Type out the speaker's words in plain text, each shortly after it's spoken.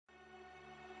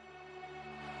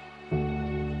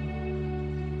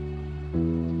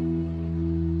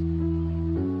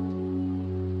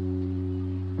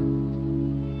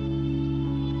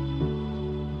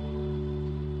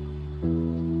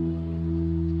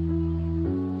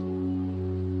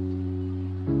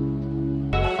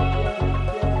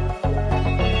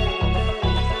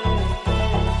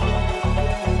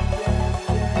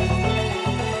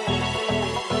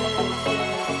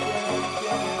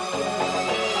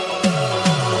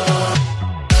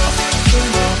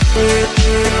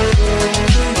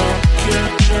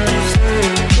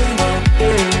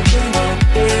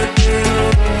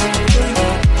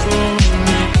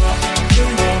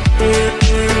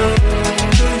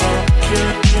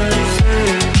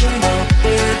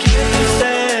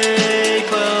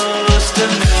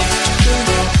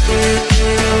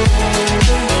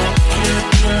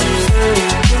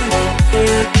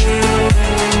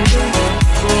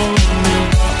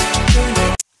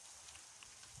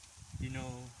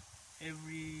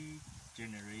Every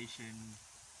generation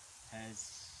has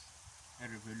a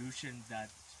revolution that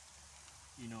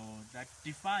that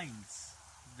defines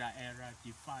the era,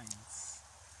 defines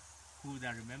who they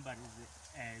remember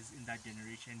as in that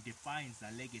generation, defines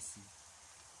the legacy,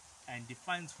 and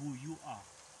defines who you are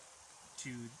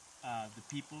to the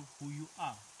people, who you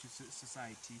are to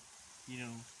society.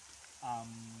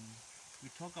 We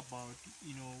talk about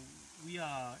we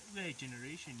are a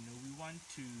generation. We want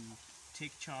to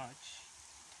take charge.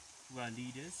 We are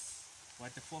leaders. We're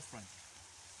at the forefront,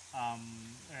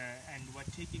 and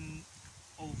we're taking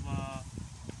over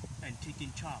and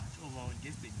taking charge over our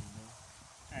destiny.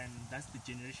 And that's the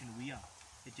generation we are.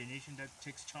 A generation that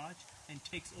takes charge and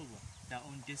takes over their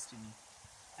own destiny.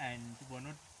 And we're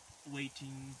not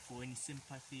waiting for any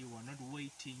sympathy. We're not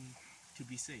waiting to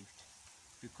be saved,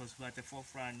 because we're at the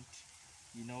forefront.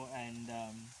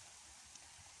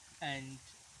 And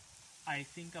I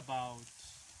think about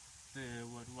the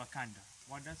word Wakanda.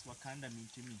 What does Wakanda mean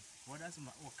to me? What does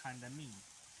Wakanda mean?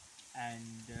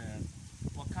 And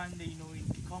Wakanda, in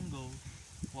Congo,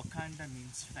 Wakanda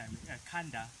means family.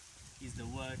 Kanda is the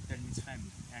word that means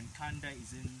family, and Kanda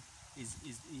is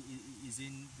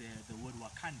in the word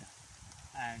Wakanda,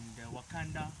 and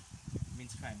Wakanda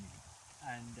means family,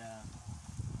 and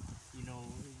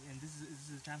and this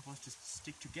is a time for us to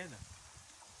stick together,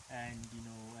 and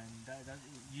that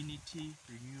unity,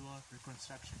 renewal,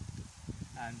 reconstruction,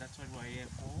 and that's what we're here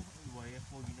for.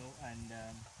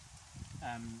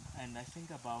 And I think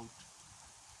about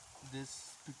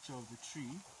this picture of the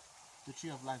tree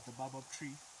of life, the baobab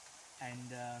tree,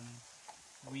 and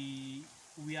we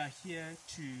are here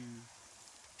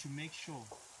to make sure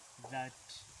that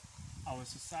our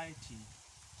society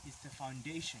is the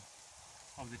foundation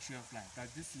of the tree of life,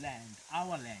 that this land,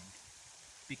 our land,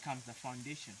 becomes the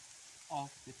foundation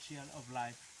of the tree of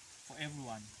life for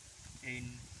everyone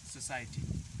in society.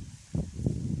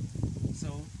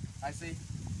 So I say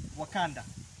Wakanda.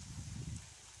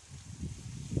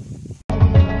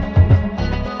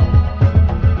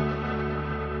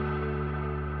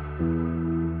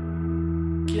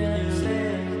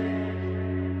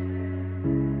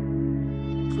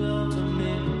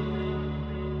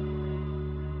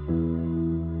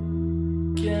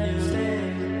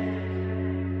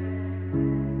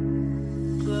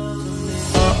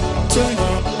 Turn